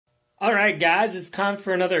Alright guys, it's time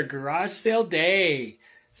for another garage sale day.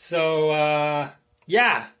 So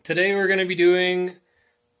yeah, today we're going to be doing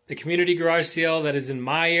the community garage sale that is in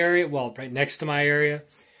my area, well, right next to my area.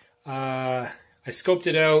 I scoped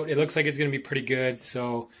it out. It looks like it's going to be pretty good.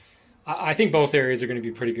 So I think both areas are going to be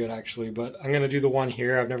pretty good actually, but I'm going to do the one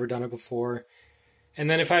here. I've never done it before. And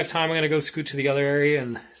then if I have time, I'm going to go scoot to the other area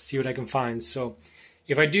and see what I can find. So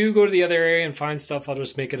if I do go to the other area and find stuff, I'll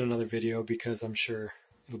just make it another video because I'm sure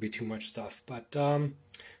it'll be too much stuff. But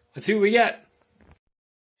let's see what we get.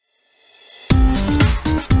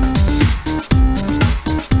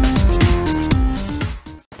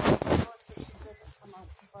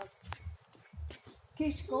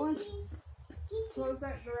 Keep going. Close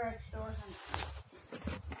that garage door.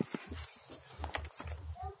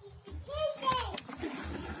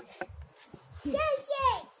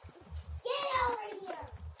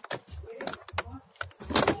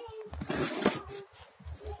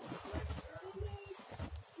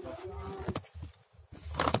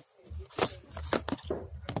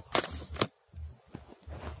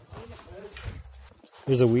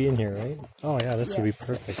 There's a Wii in here, right? Oh yeah, this would be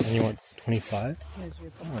perfect. And you want 25? There's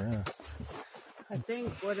your Oh yeah. I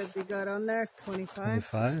think, what have we got on there? 25?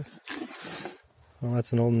 25? Well,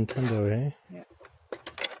 that's an old Nintendo, eh? Yeah.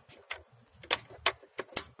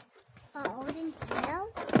 Old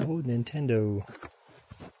Nintendo? Old Nintendo.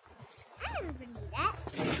 I remember that.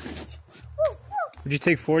 Would you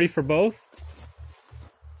take 40 for both?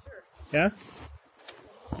 Sure. Yeah?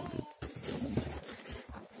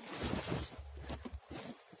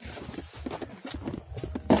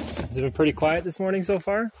 Has it been pretty quiet this morning so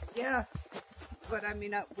far? Yeah. But I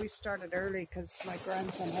mean, we started early because my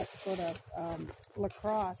grandson had to go to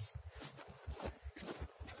lacrosse.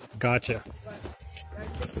 Gotcha. But I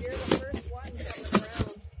think you're the first one coming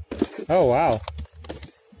around. Oh, wow.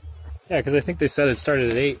 Yeah, because I think they said it started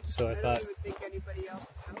at 8, so I I thought... don't even think anybody else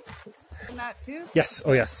knows. And that too? Yes,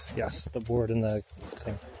 oh yes, yes, the board and the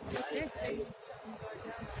thing.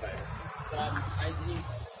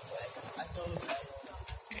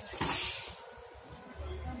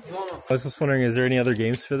 I was just wondering, is there any other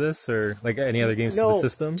games for this, or like any other games for the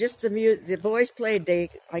system? Just the boys played.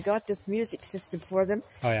 I got this music system for them.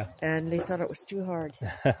 Oh yeah. And they thought it was too hard.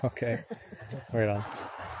 Okay. Right on.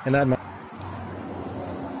 And that.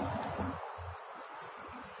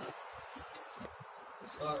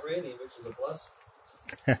 It's not raining, which is a plus.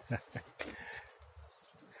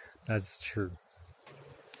 That's true.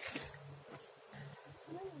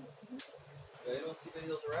 Yeah, you don't see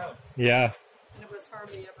many of those around. Yeah. And it was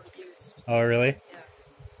hardly ever used. Oh really? Yeah.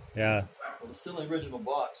 Yeah. Well, it's still an original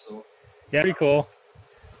box, so. Yeah, pretty cool.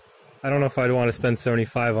 I don't know if I'd want to spend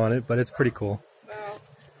 75 on it, but it's pretty cool. Well,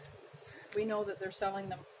 we know that they're selling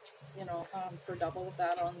them, you know, for double of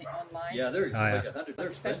that online. Yeah, they're yeah. like 100. They're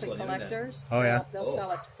expensive Especially on the internet. collectors. Oh, yeah. They'll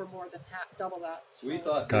sell it for more than double that. So we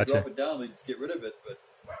thought Gotcha. we'd drop it down, we'd get rid of it, but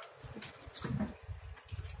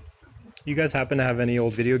You guys happen to have any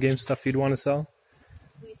old video game stuff you'd want to sell?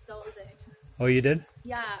 We sold it. Oh, you did?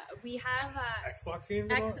 Yeah, we have Xbox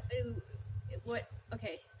games?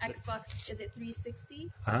 Xbox, is it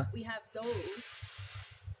 360? Uh-huh. We have those.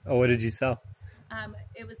 Oh, what did you sell?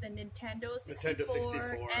 It was the Nintendo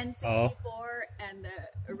 64, N64, Oh. and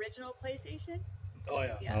the original PlayStation. Oh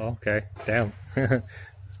yeah. Yeah. Oh, okay. Damn.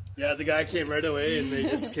 Yeah, the guy came right away, and they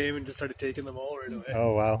just came and just started taking them all right away.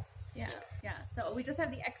 Oh, wow. Yeah. So we just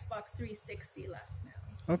have the Xbox 360 left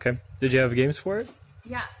now. Okay. Did you have games for it?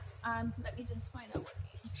 Yeah. Let me just find out what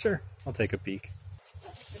game. Sure. I'll take a peek.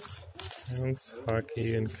 Bounce,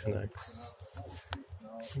 hockey, and connects.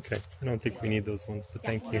 Okay. I don't think we need those ones, but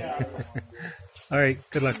thank you. All right.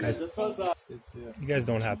 Good luck, guys. You guys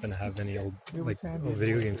don't happen to have any old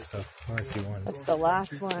video game stuff? Oh, I see one. That's the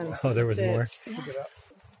last one. Oh, there was more.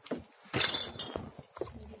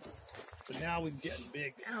 But now we're getting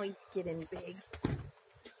big. Now he's getting big.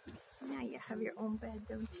 Now you have your own bed,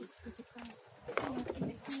 don't you?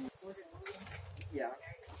 Yeah.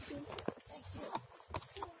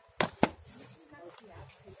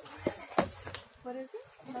 What is it?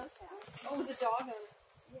 Oh, the dog.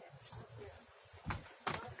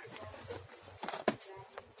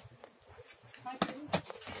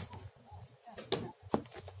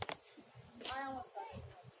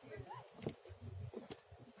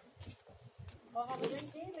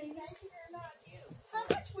 How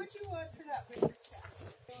much would you want for that big chest?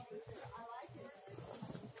 I like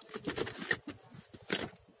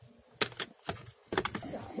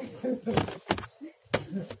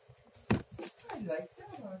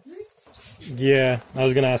Yeah. Yeah, I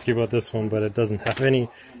was gonna ask you about this one, but it doesn't have any.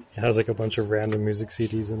 It has like a bunch of random music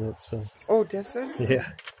CDs in it, so. Oh, does it?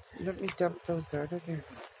 Yeah. Let me dump those out of there.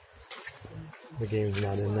 The game's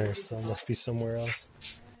not in there, so it must be somewhere else.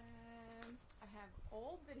 And I have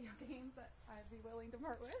old video games that I'd be willing to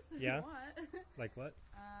part with if Yeah? you want. Like what?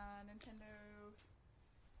 Nintendo.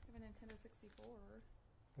 I have a Nintendo 64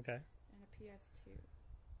 Okay. and a PS2.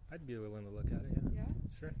 I'd be willing to look at it, yeah. Yeah?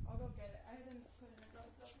 Sure. I'll go get it. I didn't put it in a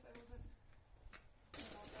garage sale because I wasn't.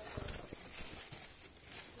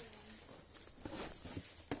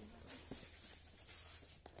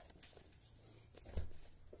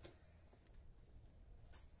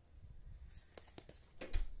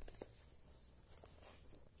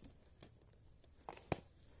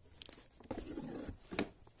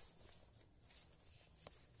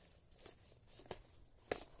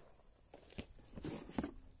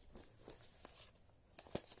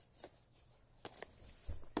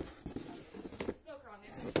 Spoke wrong.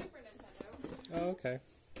 It's a Super Nintendo. Oh, okay.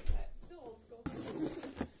 But still old school.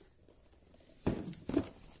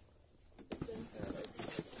 It's been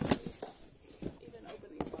even open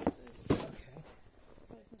these boxes. Okay.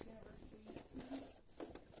 Probably since university.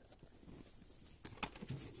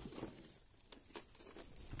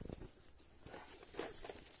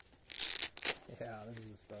 Yeah, this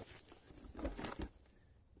is the stuff.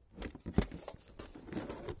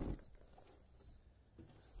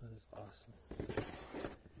 That is awesome.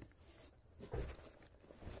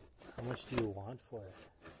 How much do you want for it?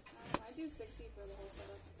 I do 60 for the whole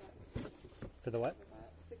setup. For the what? For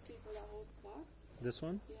that. 60 for that whole box. This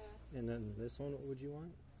one? Yeah. And then this one, what would you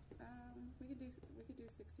want? We could do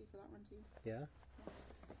 60 for that one too. Yeah?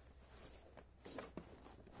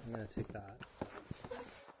 I'm gonna take that.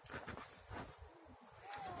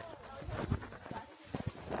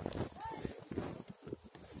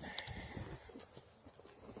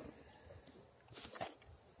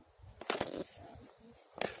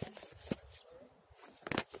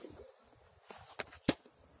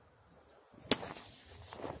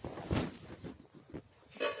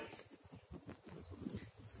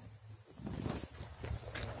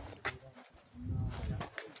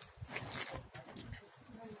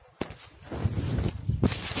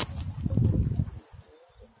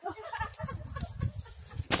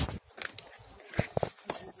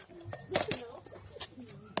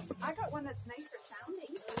 I got one that's nicer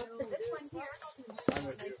sounding. This one here.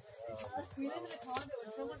 We live in a condo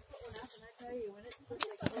and someone's put one up, and I tell you, when it's like,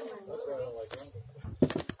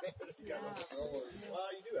 Well,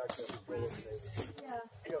 you do actually have to roll it. yeah.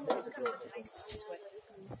 It's got a nice sound to it.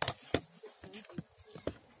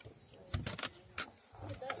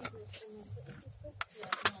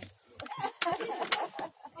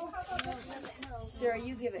 Sarah,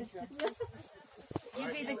 you give it to her. You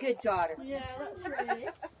be the good daughter. Yeah, that's right.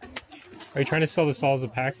 Are you trying to sell this all as a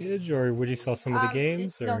package, or would you sell some of the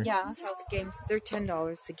games? Or No, yeah, I'll sell the games. They're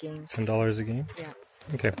 $10 the games. $10 a game? Yeah.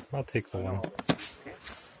 Okay, I'll take the one.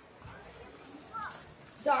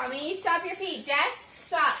 Dormy, stop your feet. Jess,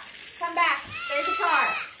 stop. Come back. There's a car.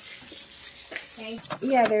 Okay.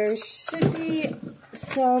 Yeah, there should be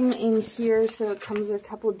some in here. So it comes with a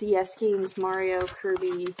couple DS games, Mario,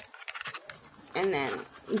 Kirby, and then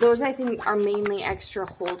those I think are mainly extra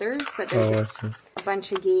holders. But there's I see. a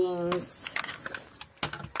bunch of games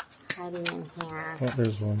hiding in here. Oh,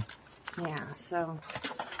 there's one. Yeah, so.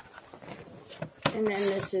 And then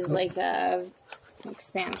this is like a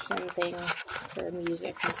expansion thing for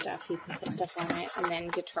music and stuff. You can put stuff on it. And then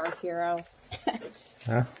Guitar Hero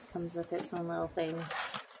Huh? comes with its own little thing.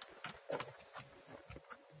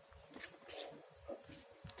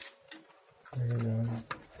 And,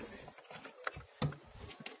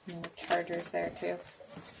 And the charger's there too.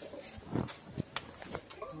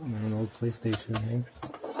 an old PlayStation game.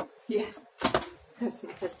 Yeah. That's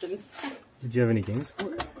my husband's. Did you have any games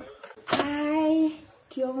for it? I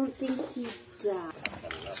don't think he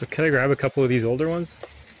does. So can I grab a couple of these older ones?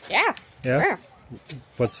 Yeah. Yeah? Sure.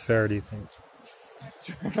 What's fair, do you think?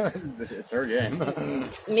 It's her game.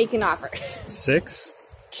 Make an offer. 6?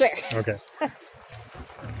 Sure. Okay.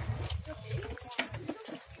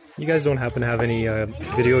 You guys don't happen to have any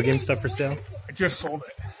video game stuff for sale? I just sold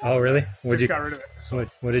it. Oh, really? Just got rid of it.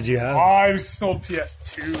 What did you have? I sold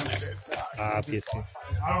PS2 with it. PS2.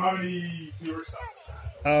 I don't have any newer stuff.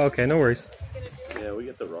 Oh, okay, no worries. Yeah, we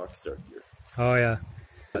get the Rockstar gear. Oh, yeah.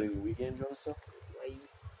 Having the weekend, Jonathan?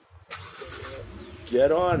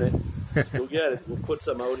 Get on it. We'll get it. We'll put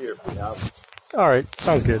some out here if we have. All right,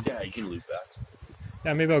 sounds good. Yeah, you can loop back.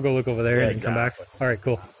 Yeah, maybe I'll go look over there Yeah, and come back. All right,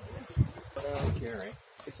 cool.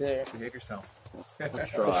 It's there. Behave yourself. The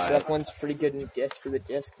Shrek one's pretty good in disc for the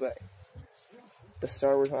disc, but the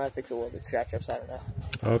Star Wars one I think a little bit scratch ups. I don't know.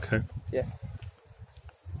 Okay. Yeah.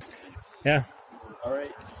 Yeah. All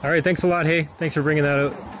right. All right, thanks a lot. Hey, thanks for bringing that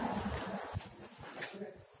out.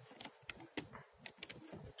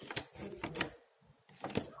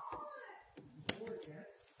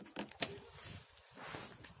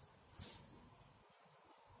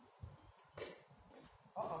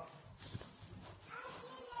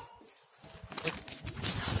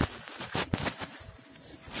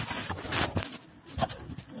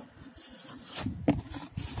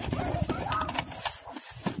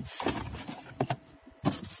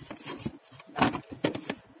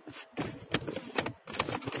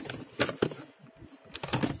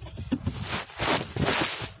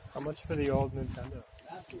 much for the old Nintendo?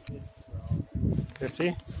 50?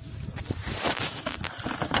 You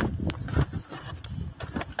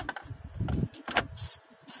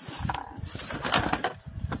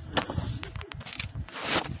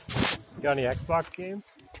got any Xbox games?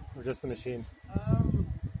 Or just the machine? I don't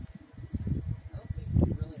think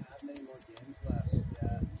we really have any more games left.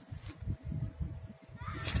 Yeah.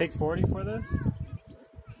 Take 40 for this?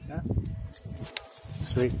 Yeah?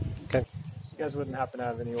 Sweet. Okay. You guys wouldn't happen to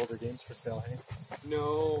have any older games for sale, hey?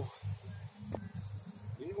 No.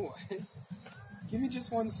 You know what? Give me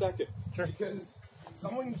just 1 second. Sure. Because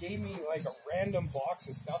someone gave me like a random box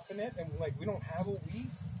of stuff in it, and like we don't have a Wii,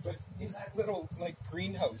 but in that little like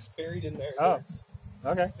greenhouse buried in there. Oh.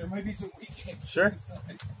 Okay. There might be some Wii games. Sure.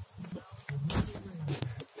 Inside.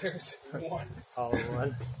 There's one. All in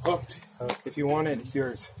one. Hooked. Oh. If you want it, it's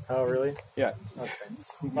yours. Oh, really? Yeah. Okay.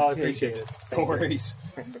 Well, I Take appreciate it. No Thank you. worries.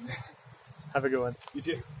 Have a good one. You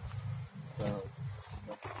too.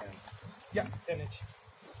 Yeah, 10-inch.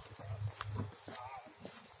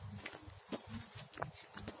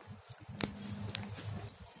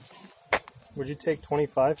 Would you take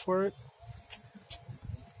 25 for it?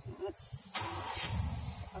 That's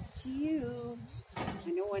up to you.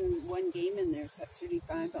 I know one game in there's got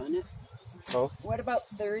 35 on it. Oh. What about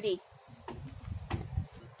 30? How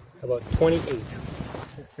about 28? Is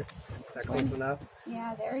that close enough?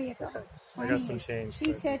 Yeah, there you go. I got some change.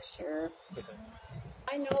 She said sure. Okay.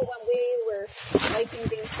 I know when we were wiping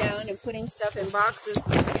things down and putting stuff in boxes,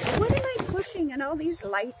 what am I pushing? And all these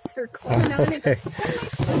lights are going on. Okay.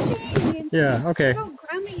 What am I pushing? And Yeah, okay. oh,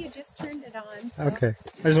 Grandma, you just turned it on. So. Okay.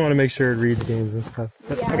 I just want to make sure it reads games and stuff.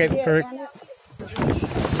 But, Yeah, okay, yeah, perfect.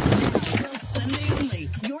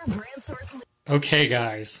 Okay,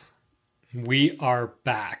 guys. We are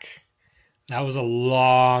back. That was a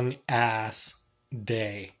long ass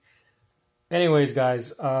day. Anyways,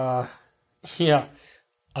 guys, yeah,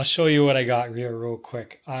 I'll show you what I got here real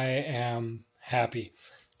quick. I am happy.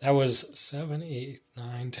 That was 7, 8,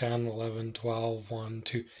 9, 10, 11, 12, 1,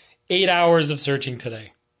 2, 8 hours of searching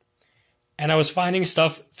today. And I was finding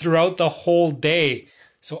stuff throughout the whole day.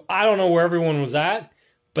 So I don't know where everyone was at,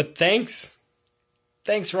 but thanks.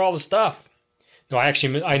 Thanks for all the stuff. No,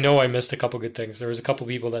 I know I missed a couple good things. There was a couple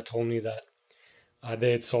people that told me that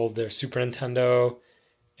they had sold their Super Nintendo,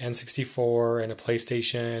 N64, and a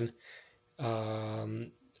PlayStation.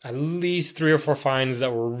 At least 3 or 4 finds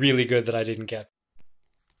that were really good that I didn't get.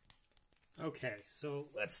 Okay, so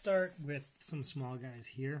let's start with some small guys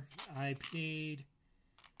here. I paid...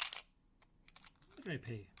 What did I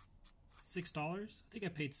pay? $6? I think I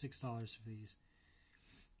paid $6 for these.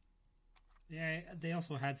 Yeah, they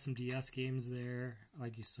also had some DS games there,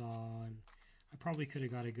 like you saw, and I probably could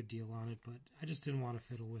have got a good deal on it, but I just didn't want to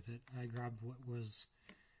fiddle with it. I grabbed what was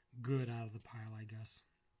good out of the pile, I guess.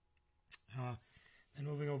 And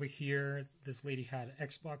moving over here, this lady had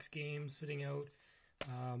Xbox games sitting out.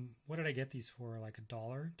 What did I get these for? Like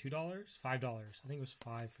 $1? $2? $5? I think it was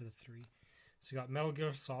 $5 for the 3. So you got Metal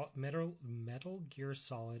Gear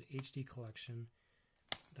Solid HD Collection.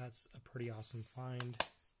 That's a pretty awesome find.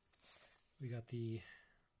 We got the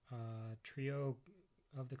trio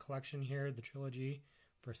of the collection here, the trilogy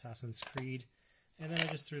for Assassin's Creed. And then I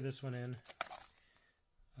just threw this one in,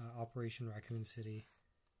 Operation Raccoon City.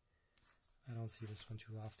 I don't see this one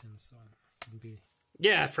too often, so it wouldn't be...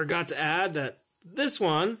 Yeah, I forgot to add that this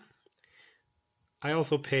one, I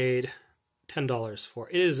also paid $10 for.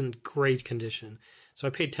 It is in great condition. So I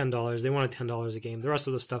paid $10. They wanted $10 a game. The rest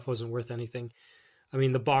of the stuff wasn't worth anything. I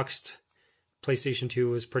mean, the boxed PlayStation 2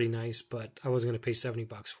 was pretty nice, but I wasn't going to pay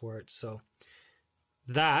 $70 for it. So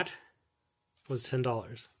that was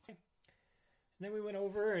 $10. And then we went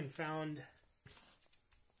over and found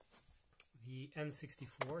the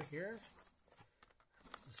N64 here.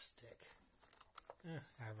 What's the stick?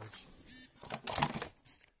 Average.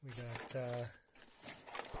 We got a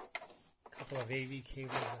couple of AV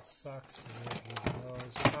cables that suck, so we're using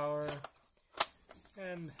those. Power.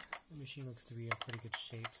 And the machine looks to be in pretty good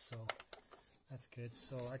shape, so that's good.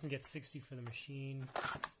 So I can get 60 for the machine,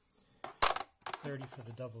 30 for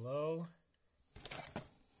the 00,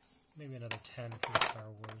 maybe another 10 for the Star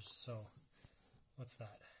Wars. So what's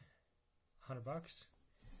that? $100,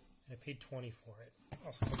 and I paid 20 for it.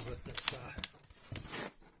 Also comes with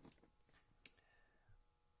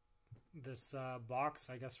this box,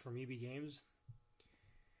 I guess, from EB Games.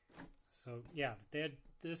 So yeah, they had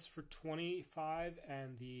this for 25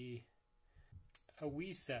 and a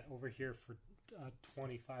Wii set over here for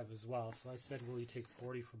 25 as well. So I said, will you take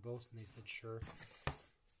 40 for both? And they said sure.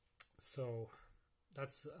 So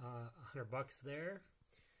that's $100 there.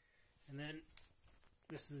 And then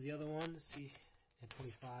this is the other one. See, at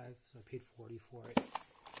 25, so I paid 40 for it.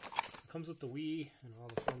 It comes with the Wii and all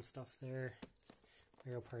the fun stuff there.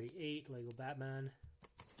 Mario Party 8, Lego Batman.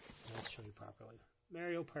 Let's show you properly.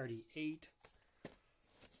 Mario Party 8,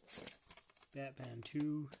 Batman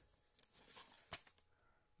 2,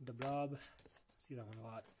 The Blob. See that one a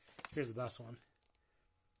lot. Here's the best one.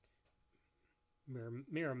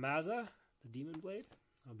 Miramaza, the Demon Blade.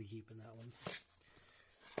 I'll be keeping that one.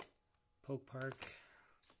 Poke Park.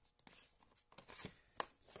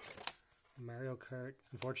 Mario Kart.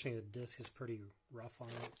 Unfortunately, the disc is pretty rough on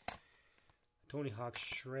it. Tony Hawk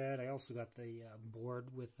Shred. I also got the board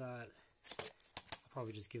with that. I'll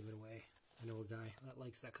probably just give it away. I know a guy that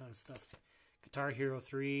likes that kind of stuff. Guitar Hero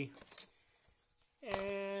 3.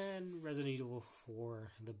 And Resident Evil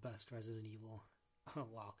 4. The best Resident Evil. Oh,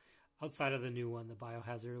 wow. Outside of the new one, the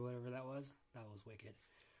Biohazard or whatever that was wicked.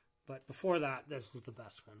 But before that, this was the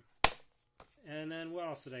best one. And then what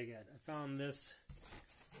else did I get? I found this,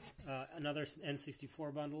 another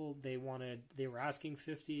N64 bundle. They were asking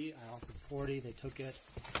 50. I offered 40. They took it.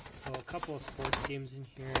 So a couple of sports games in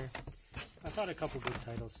here. I thought a couple good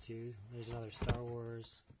titles too. There's another Star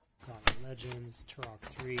Wars, Gauntlet Legends, Turok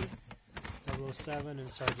 3, 007, and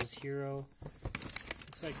Sarge's Hero.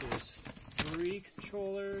 Looks like there's 3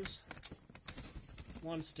 controllers.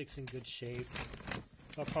 One stick's in good shape.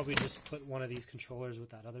 So I'll probably just put one of these controllers with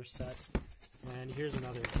that other set. And here's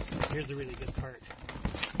the really good part.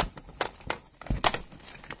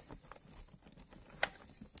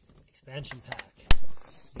 Expansion pack.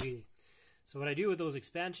 Sweet. So what I do with those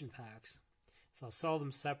expansion packs is I'll sell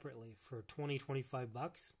them separately for 20-25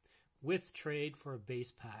 bucks with trade for a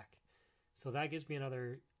base pack. So that gives me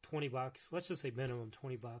another 20 bucks. Let's just say minimum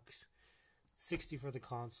 20 bucks. 60 for the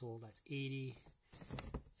console, that's 80.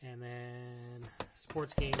 And then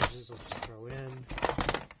sports games, I'll just throw in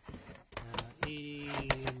 80,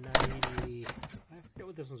 90. I forget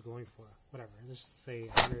what this one's going for. Whatever, just say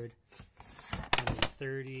 100,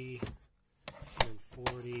 130,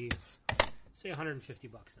 140. Say 150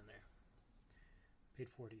 bucks in there. Paid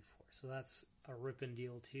 44. So that's a ripping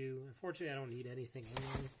deal too. Unfortunately, I don't need anything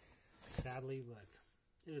anyway, sadly, but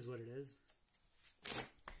it is what it is.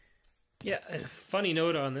 Yeah, a funny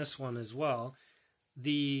note on this one as well.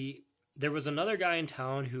 There was another guy in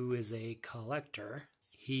town who is a collector.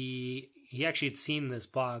 He actually had seen this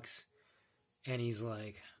box, and he's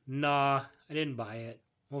like, "Nah, I didn't buy it.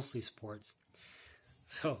 Mostly sports."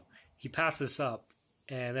 So he passed this up,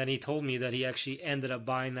 and then he told me that he actually ended up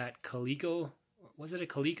buying that Coleco. Was it a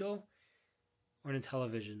Coleco or a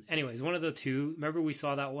Television? Anyways, one of the two. Remember we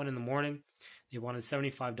saw that one in the morning? They wanted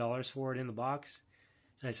 $75 for it in the box.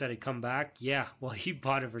 And I said, "It'd come back." Yeah, well, he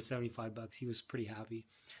bought it for 75 bucks. He was pretty happy.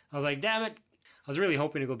 I was like, damn it. I was really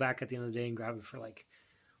hoping to go back at the end of the day and grab it for like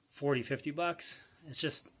 40, 50 bucks. It's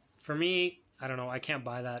just, for me, I don't know. I can't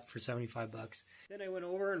buy that for 75 bucks. Then I went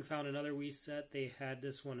over and found another Wii set. They had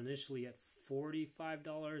this one initially at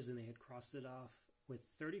 $45, and they had crossed it off with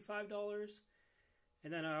 $35.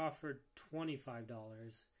 And then I offered $25.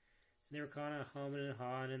 And they were kind of humming and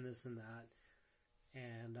hawing and this and that.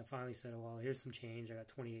 And I finally said, well, here's some change. I got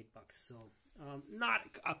 28 bucks. So, not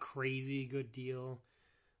a crazy good deal.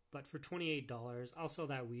 But for $28, I'll sell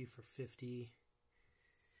that Wii for $50.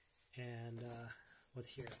 And, what's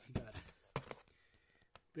here? We got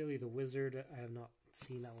Billy the Wizard. I have not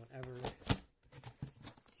seen that one ever.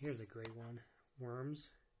 Here's a great one. Worms.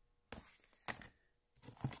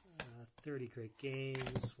 30 great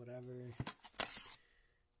games, whatever.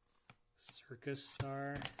 Circus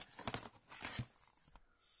Star.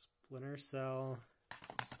 Splinter Cell,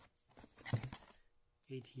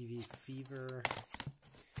 ATV Fever.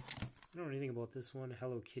 I don't know anything about this one.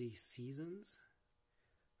 Hello Kitty Seasons.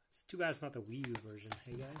 It's too bad it's not the Wii U version.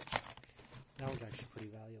 Hey guys, that one's actually pretty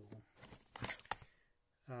valuable.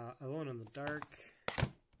 Alone in the Dark.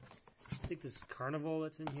 I think this is Carnival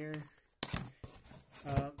that's in here.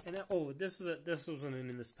 And then, this wasn't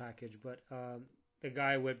in this package, but the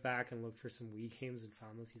guy went back and looked for some Wii games and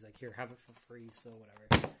found this. He's like, "Here, have it for free." So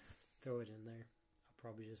whatever. Throw it in there. I'll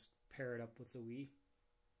probably just pair it up with the Wii.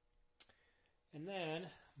 And then,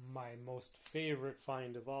 my most favorite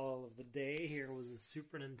find of all of the day here was the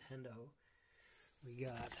Super Nintendo. We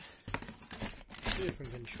got 2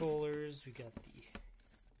 different controllers. We got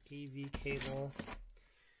the AV cable.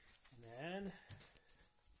 And then,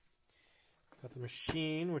 got the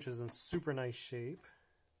machine, which is in super nice shape.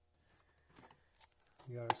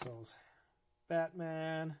 We got ourselves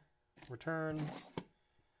Batman, Returns.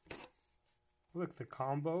 Look, the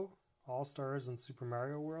combo, All-Stars and Super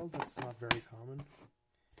Mario World, that's not very common.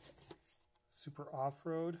 Super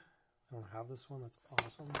Off-Road, I don't have this one, that's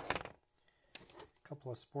awesome. couple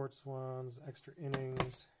of sports ones, extra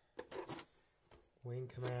innings, Wayne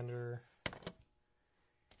Commander.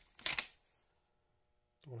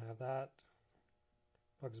 Don't have that.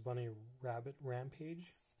 Bugs Bunny Rabbit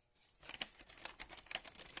Rampage.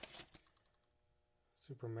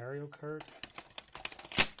 Super Mario Kart.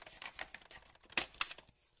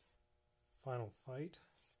 Final Fight.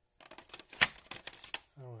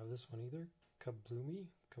 I don't have this one either. Kablooey.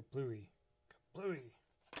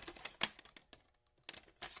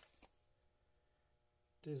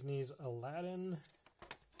 Disney's Aladdin.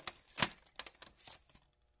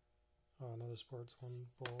 Oh, another sports one.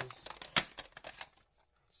 Bulls.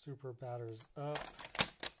 Super Batters Up.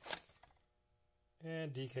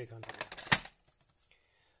 And DK Country.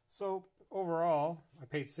 So, overall, I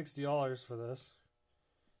paid $60 for this.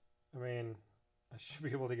 I mean, I should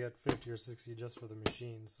be able to get 50 or 60 just for the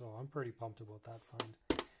machine, so I'm pretty pumped about that find.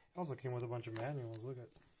 It also came with a bunch of manuals. Look at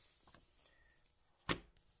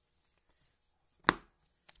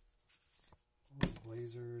those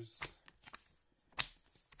Blazers.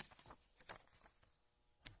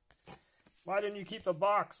 Why didn't you keep the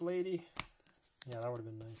box, lady? Yeah, that would have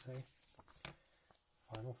been nice, hey?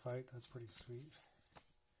 Final Fight, that's pretty sweet.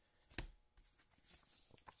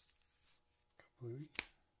 Kablooey.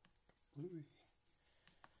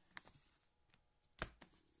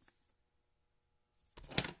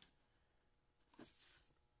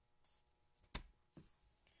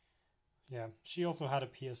 Yeah, she also had a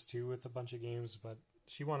PS2 with a bunch of games, but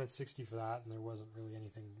she wanted 60 for that, and there wasn't really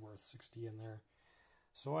anything worth 60 in there.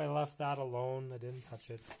 So I left that alone. I didn't touch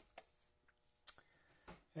it.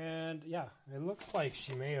 And yeah, it looks like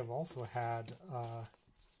she may have also had a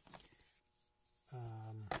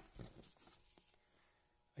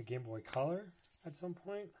Game Boy Color at some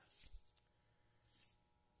point.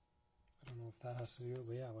 I don't know if that has to do with it,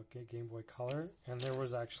 but yeah, look at Game Boy Color. And there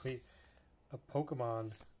was actually a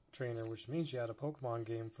Pokemon trainer, which means she had a Pokemon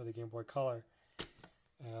game for the Game Boy Color.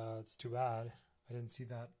 It's too bad I didn't see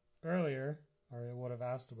that earlier, or I would have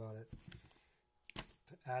asked about it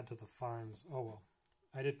to add to the finds. Oh well,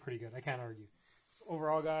 I did pretty good. I can't argue. So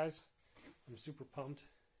overall, guys, I'm super pumped.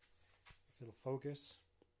 If it'll focus.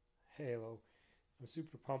 Halo. I'm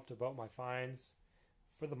super pumped about my finds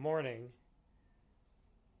for the morning.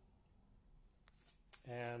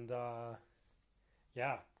 And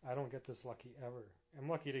yeah, I don't get this lucky ever. I'm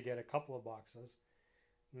lucky to get a couple of boxes.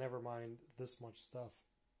 Never mind this much stuff.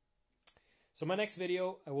 So my next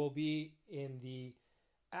video, I will be in the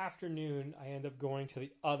afternoon. I end up going to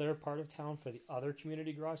the other part of town for the other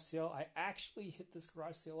community garage sale. I actually hit this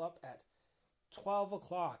garage sale up at 12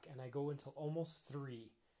 o'clock and I go until almost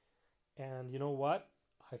 3. And you know what?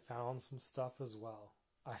 I found some stuff as well.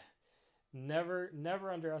 I never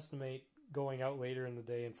underestimate going out later in the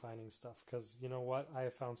day and finding stuff, because you know what? I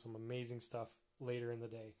have found some amazing stuff later in the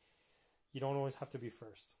day. You don't always have to be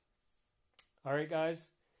first. Alright guys,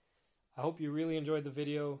 I hope you really enjoyed the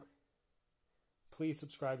video. Please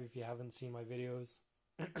subscribe if you haven't seen my videos.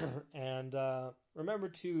 And remember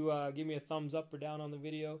to give me a thumbs up or down on the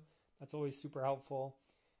video. That's always super helpful.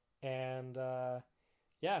 And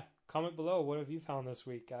yeah, comment below. What have you found this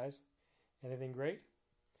week, guys? Anything great?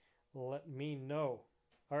 Let me know.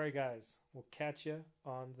 Alright guys, we'll catch you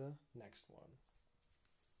on the next one.